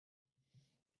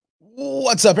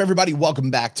What's up, everybody?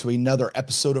 Welcome back to another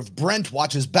episode of Brent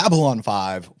Watches Babylon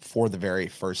 5 for the very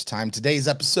first time. Today's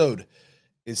episode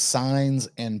is Signs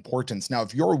and Portents. Now,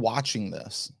 if you're watching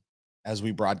this as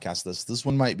we broadcast this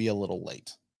one might be a little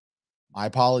late. My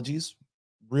apologies.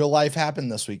 Real life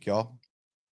happened this week, y'all.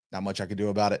 Not much I could do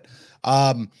about it.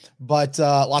 But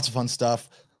lots of fun stuff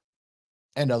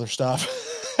and other stuff,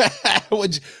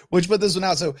 which put this one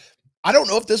out. So I don't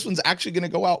know if this one's actually going to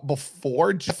go out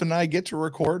before Jeff and I get to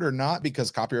record or not,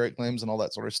 because copyright claims and all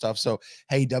that sort of stuff. So,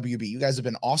 hey, WB, you guys have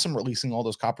been awesome releasing all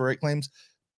those copyright claims.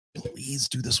 Please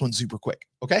do this one super quick.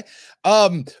 Okay.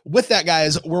 With that,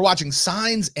 guys, we're watching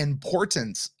Signs and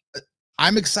Portents.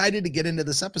 I'm excited to get into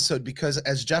this episode because,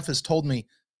 as Jeff has told me,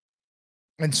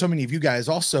 and so many of you guys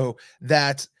also,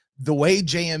 that the way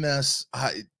JMS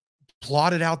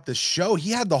plotted out the show,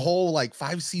 he had the whole like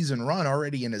 5-season run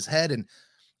already in his head. And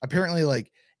apparently,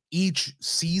 like, each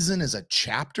season is a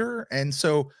chapter. And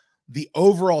so the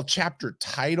overall chapter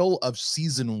title of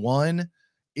season 1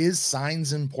 is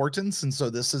Signs and Portents. And so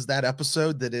this is that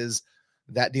episode that is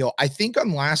that deal. I think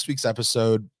on last week's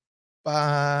episode,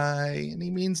 By Any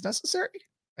Means Necessary,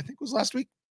 I think was last week.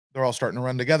 They're all starting to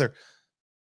run together.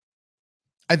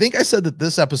 I think I said that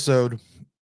this episode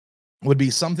would be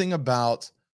something about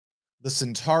the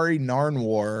Centauri Narn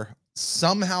War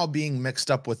somehow being mixed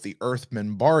up with the Earth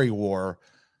Minbari War,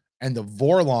 and the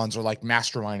Vorlons are like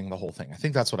masterminding the whole thing. I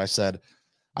think that's what I said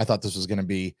I thought this was going to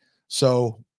be.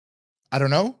 So I don't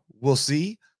know. We'll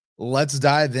see. Let's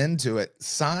dive into it.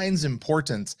 Signs and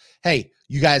Portents. Hey,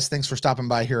 you guys, thanks for stopping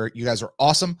by here. You guys are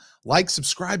awesome. Like,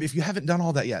 subscribe. If you haven't done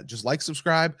all that yet, just like,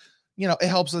 subscribe. You know, it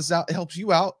helps us out. It helps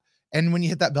you out. And when you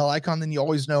hit that bell icon, then you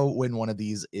always know when one of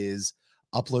these is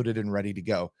uploaded and ready to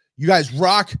go. You guys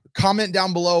rock. Comment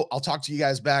down below. I'll talk to you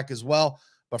guys back as well.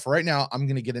 But for right now, I'm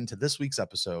going to get into this week's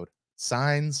episode,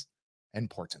 Signs and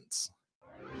Portents.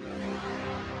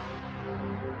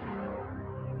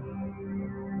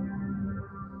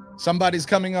 Somebody's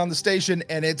coming on the station,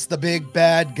 and it's the big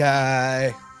bad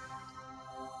guy.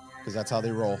 Because that's how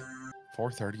they roll.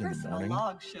 4:30 in the morning.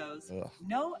 Log shows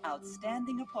no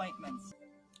outstanding appointments.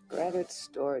 Grab it,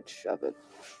 store it, shove it.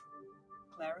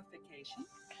 Clarification?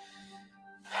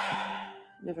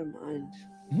 Never mind.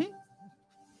 Mm-hmm.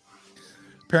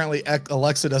 Apparently,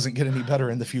 Alexa doesn't get any better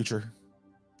in the future.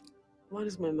 Why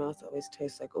does my mouth always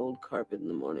taste like old carpet in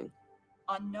the morning?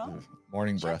 Unknown.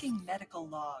 Morning breath. Checking medical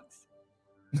logs.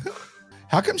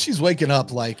 How come she's waking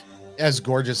up like as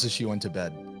gorgeous as she went to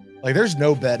bed? Like, there's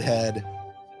no bed head.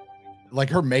 Like,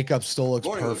 her makeup still looks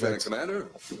perfect. Commander.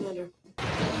 Commander.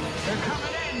 They're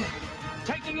coming in,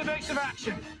 taking evasive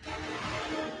action.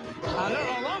 They're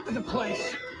all over the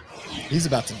place. He's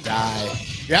about to die.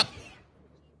 Yep.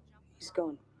 He's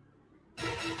gone.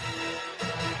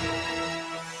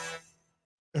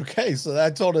 Okay, so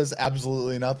that told us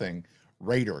absolutely nothing.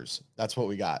 Raiders. That's what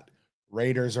we got.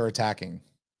 Raiders are attacking.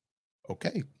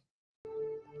 Okay.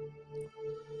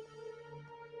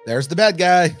 There's the bad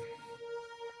guy.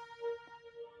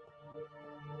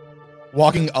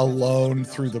 Walking alone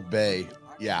through the bay.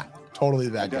 Yeah, totally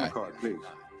the bad guy. Card, please.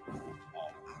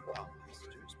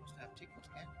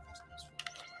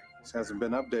 This hasn't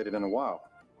been updated in a while.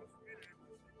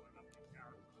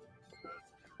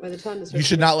 By the time You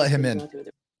should not let him in.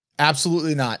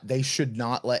 Absolutely not. They should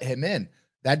not let him in.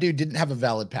 That dude didn't have a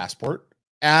valid passport.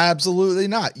 Absolutely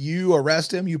not. You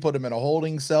arrest him. You put him in a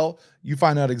holding cell. You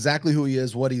find out exactly who he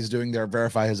is, what he's doing there,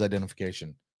 verify his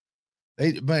identification.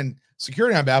 When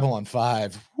security on Babylon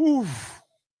 5. Whew.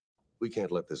 We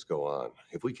can't let this go on.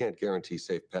 If we can't guarantee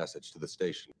safe passage to the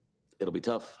station, It'll be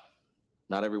tough.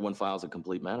 Not everyone files a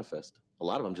complete manifest. A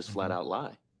lot of them just flat out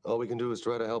lie. all we can do is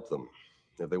try to help them.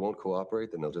 If they won't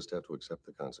cooperate, then they'll just have to accept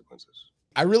the consequences.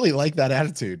 I really like that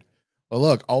attitude. Well,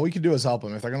 look, all we can do is help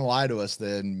them. If they're going to lie to us,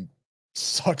 then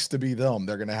sucks to be them.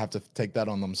 They're going to have to take that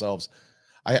on themselves.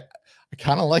 I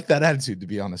kind of like that attitude, to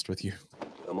be honest with you.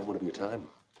 A moment of your time.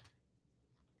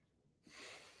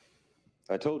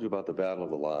 I told you about the Battle of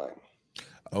the Line.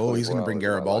 Oh, he's going to bring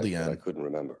Garibaldi I in. couldn't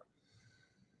remember.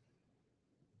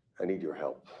 I need your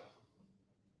help.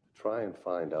 Try and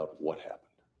find out what happened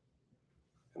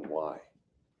and why.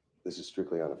 This is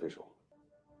strictly unofficial.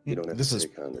 You don't have This to is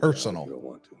take on the personal. job if you don't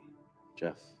want to.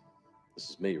 Jeff,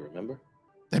 this is me, remember?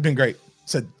 They've been great.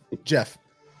 Said, Jeff,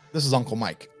 this is Uncle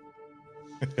Mike.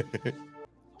 I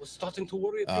was starting to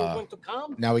worry if you were going to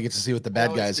come. Now we get to see what the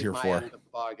bad guy's here for.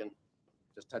 Bargain.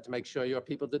 Just had to make sure your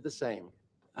people did the same.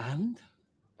 And?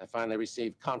 I finally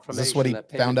received Is confirmation this what he that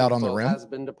found payment out in on the full rim? has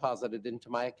been deposited into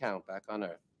my account back on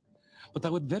Earth. But I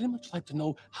would very much like to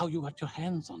know how you got your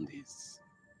hands on this.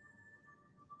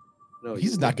 No,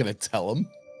 He's you not going to tell him.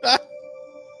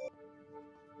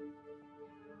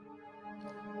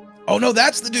 Oh no,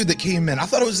 that's the dude that came in. I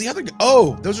thought it was the other guy.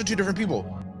 Oh, those are two different people.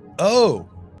 Oh,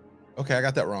 okay, I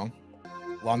got that wrong.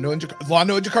 Londo and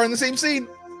Jakar in the same scene.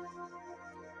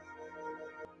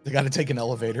 They got to take an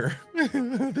elevator.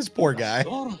 This poor guy.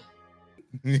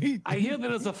 I hear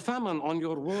there is a famine on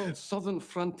your world's southern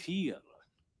frontier.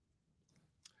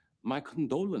 My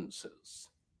condolences.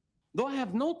 Though I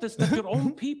have noticed that your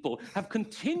own people have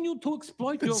continued to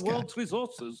exploit your world's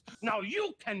resources, now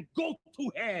you can go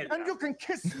to hell. And you can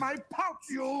kiss my pouch,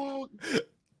 you.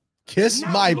 Kiss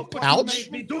Now my look what you pouch?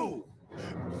 made me do.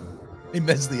 He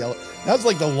missed the elevator. That was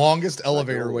like the longest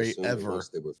elevator wait ever.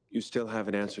 You still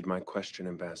haven't answered my question,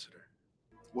 Ambassador.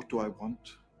 What do I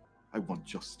want? I want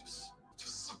justice. To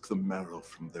suck the marrow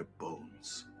from their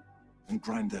bones and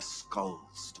grind their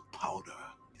skulls to powder.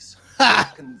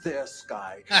 Darken their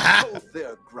sky, coat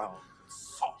their ground with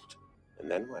salt.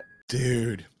 And then what?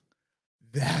 Dude,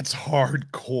 that's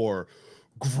hardcore.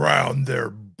 Ground their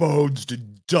bones to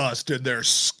dust and their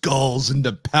skulls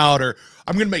into powder.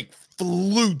 I'm gonna make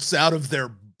flutes out of their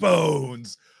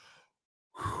bones.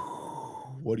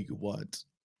 What do you want?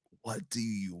 What do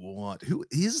you want? Who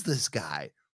is this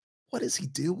guy? What is he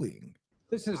doing?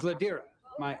 This is Ladira,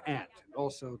 my aunt, and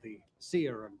also the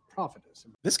seer and prophetess.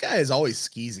 This guy is always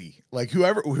skeezy. Like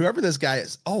whoever this guy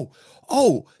is. Oh,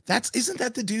 isn't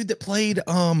that the dude that played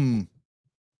the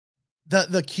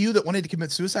Q that wanted to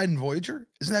commit suicide in Voyager?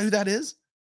 Isn't that who that is?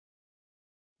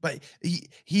 But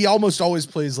he almost always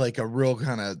plays like a real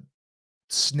kind of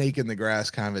snake in the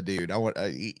grass kind of a dude.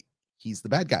 He's the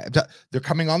bad guy. They're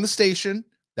coming on the station.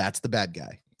 That's the bad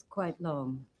guy. It's quite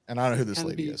long. And I don't know who this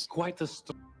lady is. Quite a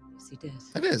story. Yes, he did.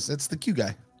 It is. It's the Q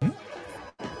guy.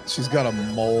 She's got a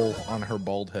mole on her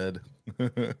bald head.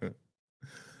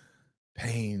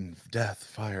 Pain, death,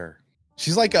 fire.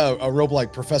 She's like a real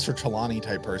like Professor Trelawney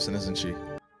type person, isn't she?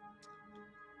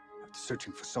 After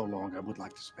searching for so long, I would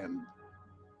like to spend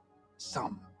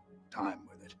some time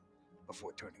with it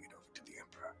before turning it over to the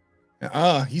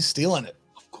Emperor. He's stealing it.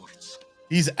 Of course.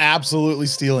 He's absolutely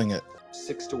stealing it.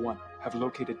 6 to 1. Have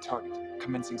located target.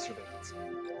 Commencing surveillance.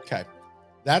 Okay.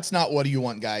 That's not what do you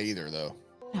want guy either, though.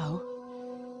 No.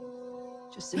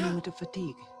 Just a moment of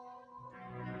fatigue.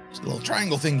 Just a little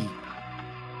triangle thingy.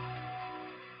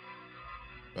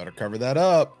 Better cover that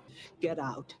up. Get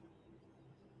out.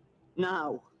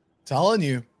 Now. Telling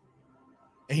you.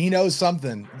 He knows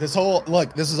something. This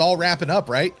is all wrapping up,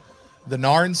 right? The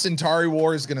Narn Centauri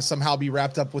War is going to somehow be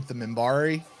wrapped up with the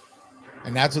Minbari.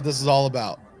 And that's what this is all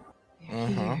about.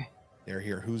 They're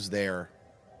here. Who's there?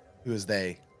 Who is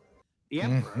they? The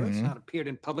Emperor has not appeared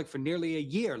in public for nearly a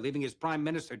year, leaving his prime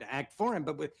minister to act for him.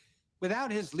 But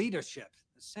without his leadership,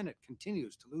 the Senate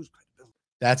continues to lose credibility.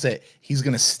 That's it. He's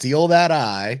going to steal that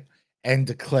eye and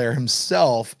declare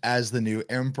himself as the new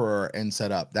emperor and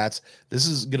set up. This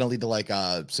is going to lead to like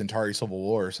a Centauri Civil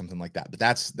War or something like that. But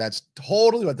that's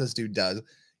totally what this dude does.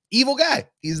 Evil guy.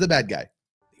 He's the bad guy.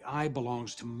 The eye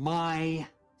belongs to my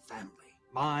family,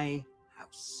 my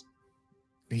house.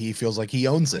 He feels like he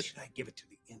owns it. Should I give it to the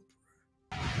Emperor?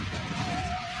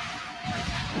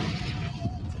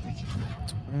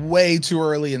 It's way too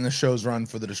early in the show's run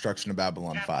for the destruction of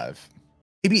Babylon 5.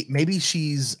 Maybe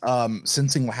she's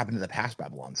sensing what happened to the past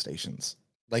Babylon stations.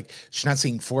 Like she's not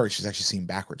seeing forward, she's actually seeing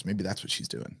backwards. Maybe that's what she's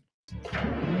doing.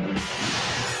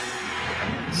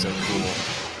 So cool.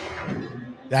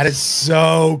 That is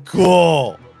so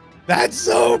cool. That's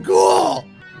so cool.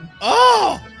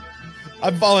 Oh,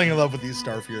 I'm falling in love with these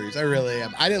Star Furies. I really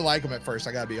am. I didn't like them at first.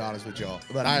 I gotta be honest with y'all,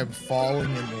 but I am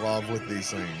falling in love with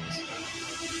these things.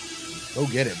 Go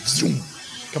get it. Zoom.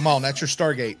 Come on, that's your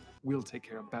Stargate. We'll take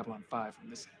care of Babylon 5 from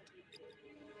this end.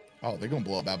 Oh, they're gonna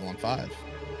blow up Babylon 5.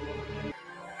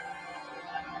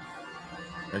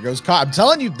 There goes Cobb. I'm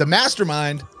telling you, the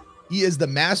mastermind. He is the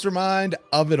mastermind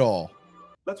of it all.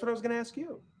 That's what I was going to ask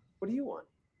you. What do you want?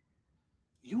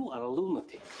 You are a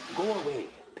lunatic. Go away.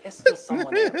 Pester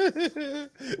someone else.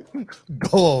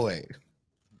 Go away.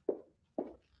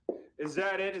 Is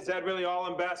that it? Is that really all,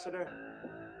 Ambassador?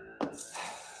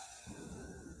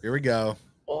 Here we go.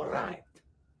 All right.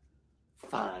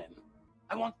 Fine.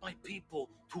 I want my people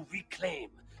to reclaim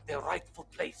their rightful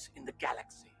place in the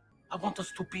galaxy. I want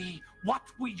us to be what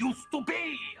we used to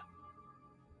be.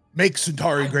 Make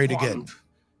Centauri great again.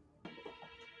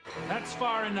 That's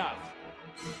far enough.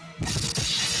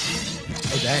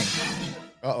 Oh, dang.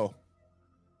 Uh-oh.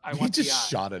 He just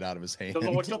shot it out of his hand. Don't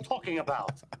know what you're talking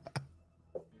about.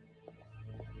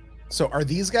 So are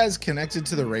these guys connected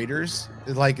to the Raiders?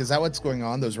 Like, is that what's going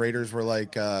on? Those Raiders were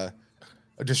like a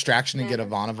distraction to get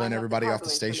Ivanova and everybody off the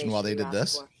station while they did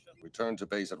this? Return to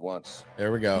base at once.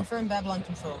 There we go. Confirm Babylon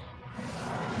control.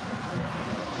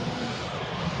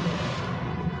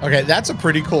 Okay, that's a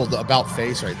pretty cool about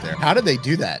face right there. How did they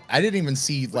do that? I didn't even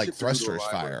see like thrusters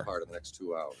fire. Part of the next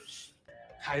 2 hours.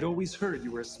 I'd always heard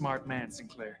you were a smart man,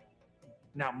 Sinclair.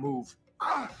 Now move.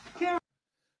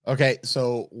 Okay,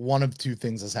 so one of two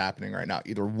things is happening right now.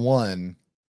 Either one,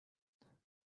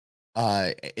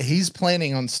 he's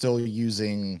planning on still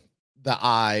using the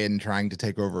eye and trying to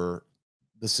take over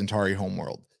the Centauri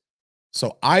homeworld.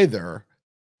 So either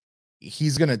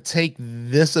he's going to take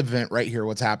this event right here,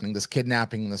 what's happening, this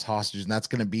kidnapping, this hostage, and that's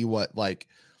going to be what like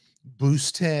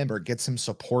boosts him or gets him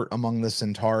support among the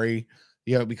Centauri,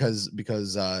 you know, because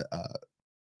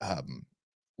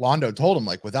Londo told him,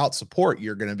 like, without support,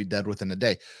 you're going to be dead within a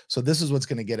day. So this is what's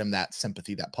going to get him that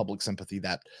sympathy, that public sympathy,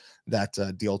 that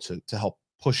deal to help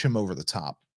push him over the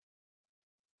top.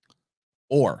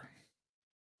 Or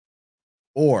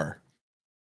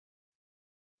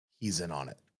he's in on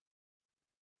it.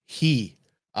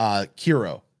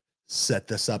 Kiro set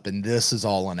this up, and this is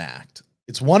all an act.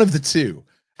 It's one of the two,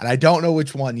 and I don't know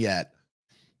which one yet,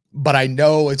 but I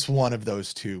know it's one of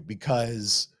those two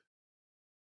because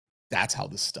that's how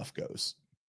this stuff goes.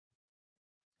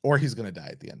 Or he's going to die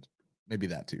at the end. Maybe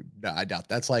that too. No, I doubt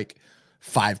that's like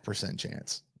 5%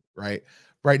 chance, right?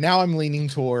 Right now I'm leaning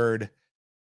toward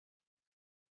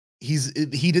he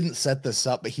didn't set this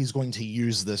up, but he's going to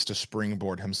use this to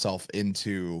springboard himself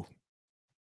into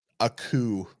a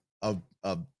coup of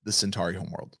the Centauri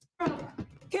homeworld.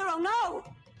 Kiro, no!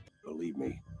 Believe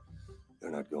me, they're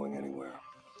not going anywhere.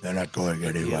 They're not going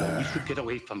anywhere. Yeah, you should get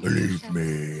away from Believe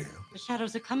me. The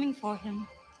shadows are coming for him.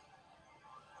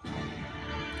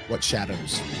 What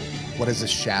shadows? What is a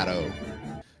shadow?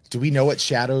 Do we know what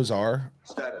shadows are?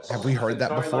 Status. Have we heard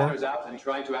that before? Out and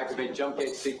trying to activate jump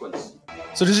gate sequence.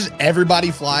 So does just everybody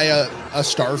fly a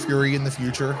Star Fury in the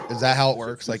future? Is that how it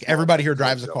works? Like everybody here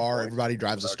drives a car, everybody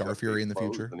drives a Star Fury in the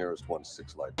future? The nearest one's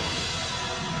 6 light.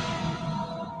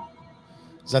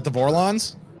 Is that the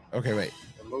Vorlons? Okay, wait.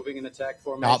 Moving in attack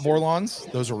formation. Not Vorlons?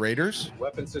 Those are Raiders?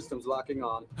 Weapon systems locking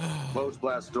on. Close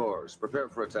blast doors. Prepare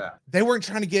for attack. They weren't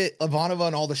trying to get Ivanova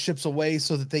and all the ships away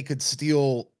so that they could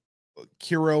steal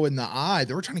Kiro in the eye.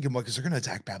 They were trying to get them away because they're going to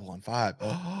attack Babylon 5.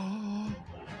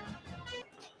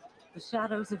 The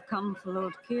shadows have come for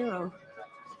Lord Kiro.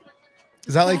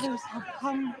 Is that like... Shadows have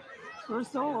come for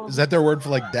us all. Is that their word for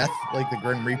like death? Like the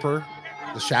Grim Reaper?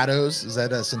 The shadows? Is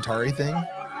that a Centauri thing?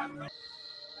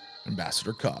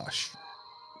 Ambassador Kosh,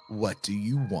 what do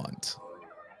you want?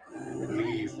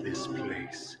 Leave this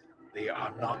place. They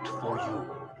are not for you.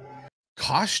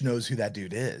 Kosh knows who that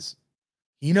dude is.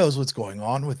 He knows what's going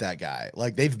on with that guy.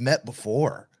 Like they've met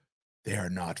before. They are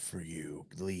not for you.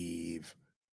 Leave.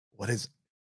 What is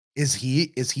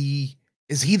he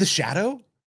the shadow?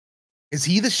 Is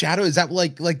he the shadow? Is that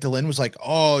like Delin was like,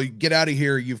 oh, get out of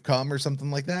here, you've come, or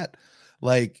something like that?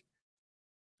 Like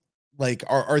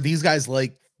are these guys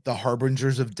like the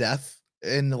harbingers of death?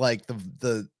 And like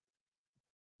the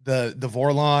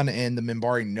Vorlon and the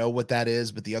Minbari know what that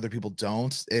is, but the other people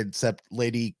don't, except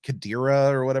Lady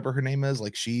Kadira or whatever her name is.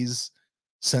 Like she's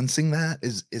sensing that.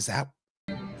 Is that?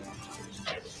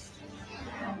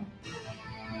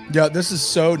 Yeah, this is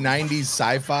so 90s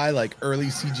sci-fi, like early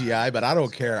CGI, but I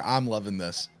don't care. I'm loving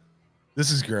this.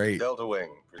 This is great. Delta Wing,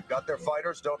 we've got their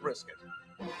fighters. Don't risk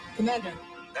it. Commander.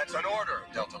 That's an order,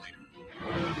 Delta Leader.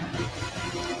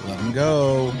 Let him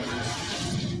go.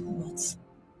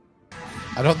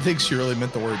 I don't think she really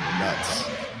meant the word nuts.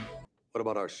 What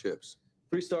about our ships?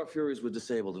 3 Star Furies were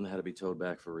disabled and had to be towed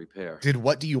back for repair. Did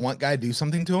what do you want guy do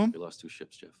something to him? We lost 2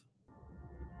 ships, Jeff.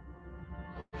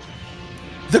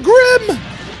 The Grim!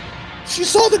 She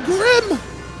saw the Grim!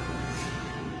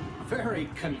 Very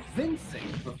convincing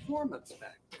performance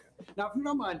back there. Now, if you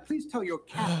don't mind, please tell your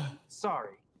captain.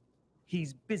 Sorry.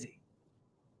 He's busy.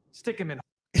 Stick him in.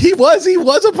 He was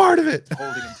a part of it.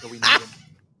 Holding until we need him.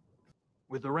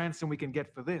 With the ransom we can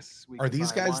get for this, we are can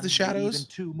these buy guys one, the shadows? even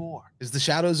 2 more. Is the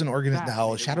shadows an organism? That No,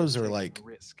 way they shadows won't are take like the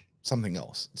risk. something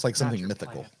else. It's like something Not your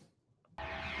mythical. plan.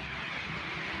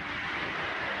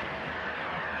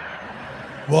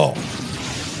 Whoa.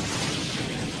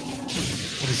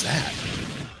 What is that?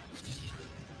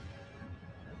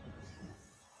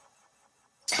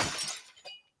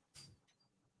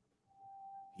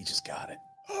 He just got it.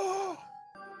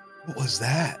 What was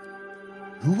that?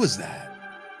 Who was that?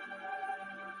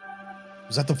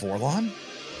 Was that the Vorlon?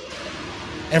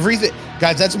 Everything,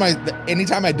 guys, that's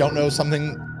anytime I don't know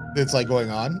something that's like going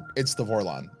on, it's the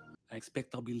Vorlon. I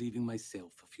expect I'll be leaving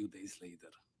myself a few days later.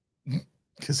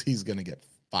 Because he's going to get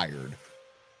fired.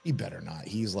 He better not.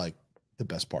 He's like the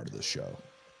best part of this show.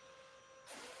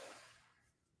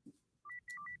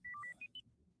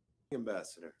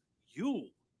 Ambassador. You,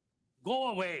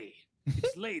 go away.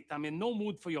 It's late. I'm in no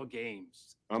mood for your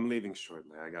games. I'm leaving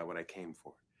shortly. I got what I came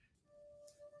for.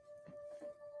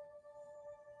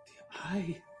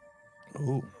 I.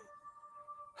 Oh.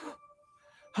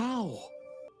 How?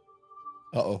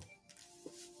 Uh-oh.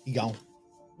 He gone.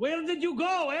 Where did you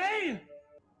go, eh?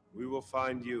 We will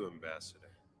find you, Ambassador.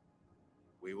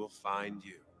 We will find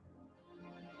you.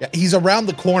 Yeah, he's around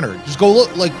the corner. Just go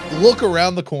look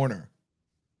around the corner.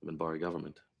 The Minbari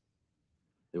government.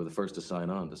 They were the first to sign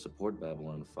on to support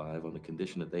Babylon 5 on the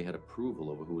condition that they had approval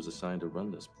over who was assigned to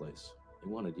run this place. They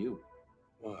wanted you.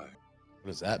 Why? What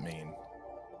does that mean?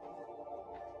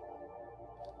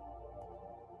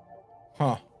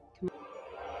 Huh.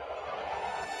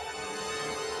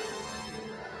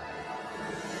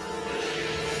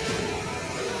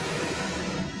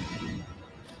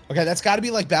 Okay, that's got to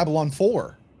be like Babylon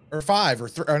 4 or 5 or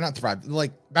 3, or not 5,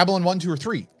 like Babylon 1, 2, or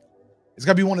 3. It's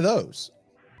got to be one of those.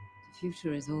 The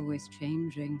future is always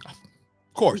changing. Of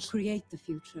course. We create the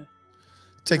future.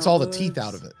 Takes all the teeth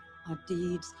out of it. Our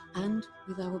deeds and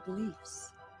with our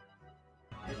beliefs.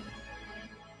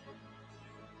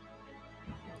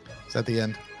 Is that the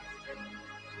end?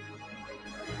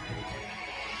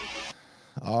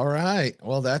 All right.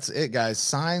 Well, that's it, guys.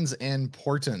 Signs and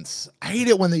portents. I hate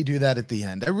it when they do that at the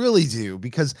end. I really do,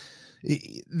 because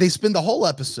they spend the whole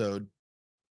episode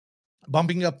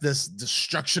bumping up this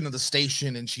destruction of the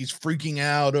station, and she's freaking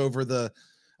out over the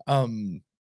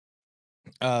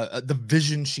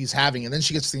vision she's having. And then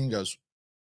she gets to the end and goes,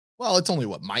 well, it's only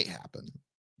what might happen.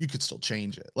 You could still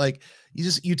change it. Like,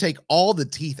 you take all the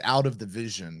teeth out of the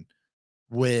vision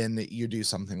when you do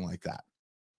something like that.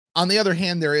 On the other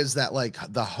hand, there is that, like,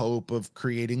 the hope of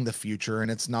creating the future,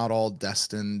 and it's not all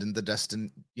destined, and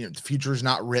the future is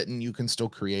not written. You can still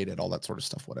create it, all that sort of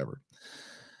stuff, whatever.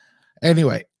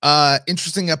 Anyway,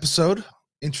 interesting episode.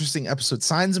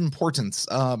 Signs and portents.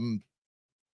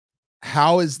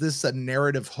 How is this a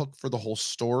narrative hook for the whole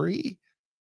story?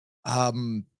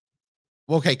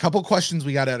 Okay, couple questions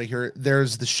we got out of here.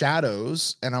 There's the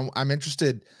shadows, and I'm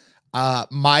interested.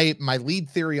 My lead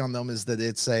theory on them is that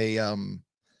it's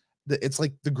it's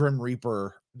like the Grim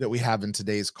Reaper that we have in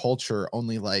today's culture,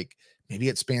 only like maybe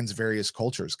it spans various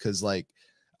cultures, because like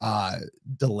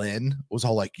Delenn was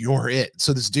all like, you're it.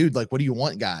 So this dude, like, what do you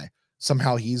want guy?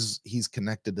 Somehow he's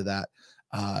connected to that.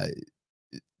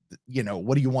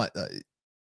 What do you want?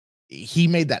 He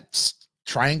made that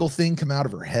triangle thing come out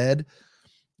of her head.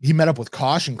 He met up with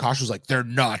Kosh, and Kosh was like, they're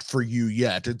not for you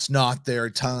yet. It's not their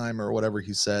time, or whatever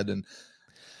he said. And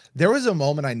there was a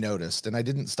moment I noticed, and I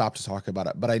didn't stop to talk about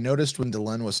it, but I noticed when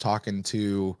Delenn was talking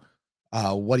to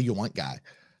what do you want guy,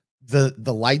 the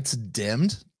lights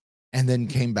dimmed and then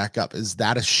came back up. Is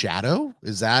that a shadow?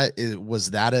 Was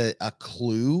that a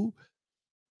clue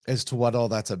as to what all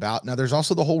that's about? Now there's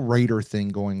also the whole Raider thing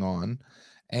going on,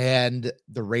 and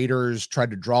the Raiders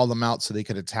tried to draw them out so they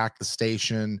could attack the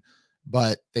station,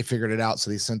 but they figured it out. So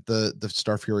they sent the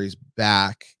Star Furies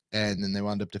back, and then they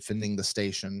wound up defending the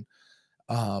station.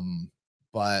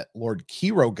 But Lord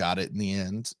Kiro got it in the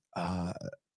end.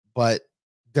 But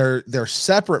they're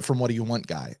separate from what do you want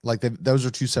guy. Like those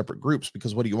are two separate groups,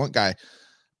 because what do you want guy,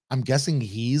 I'm guessing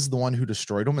he's the one who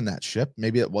destroyed them in that ship.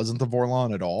 Maybe it wasn't the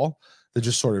Vorlon at all. They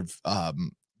just sort of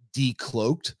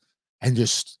decloaked and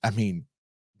just,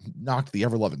 knocked the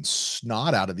ever-loving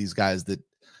snot out of these guys that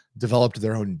developed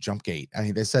their own jump gate.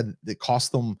 They said it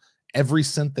cost them every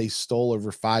cent they stole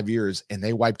over 5 years, and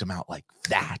they wiped them out like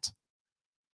that.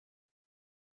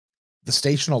 The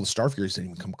station, all the Star Furies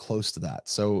didn't even come close to that.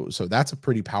 So that's a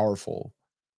pretty powerful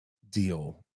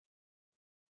deal.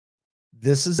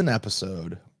 This is an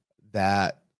episode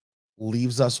that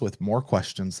leaves us with more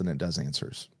questions than it does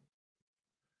answers.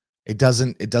 It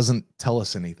doesn't tell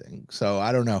us anything. So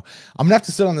I don't know. I'm gonna have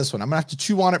to sit on this one. I'm gonna have to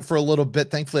chew on it for a little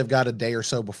bit. Thankfully, I've got a day or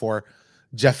so before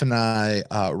Jeff and I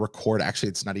record. Actually,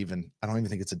 it's not even, I don't even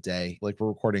think it's a day. Like, we're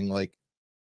recording like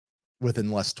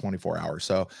within less 24 hours.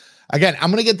 So again,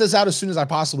 I'm going to get this out as soon as I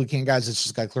possibly can, guys. It's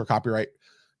just got to clear copyright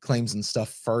claims and stuff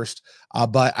first.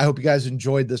 But I hope you guys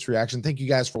enjoyed this reaction. Thank you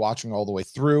guys for watching all the way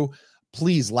through.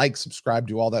 Please like, subscribe,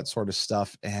 do all that sort of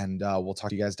stuff. And we'll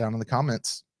talk to you guys down in the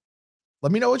comments.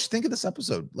 Let me know what you think of this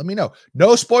episode. Let me know.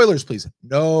 No spoilers, please.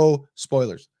 No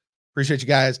spoilers. Appreciate you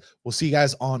guys. We'll see you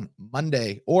guys on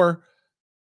Monday or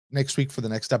next week for the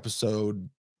next episode,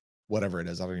 whatever it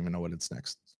is. I don't even know what it's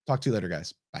next. Talk to you later,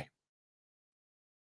 guys. Bye.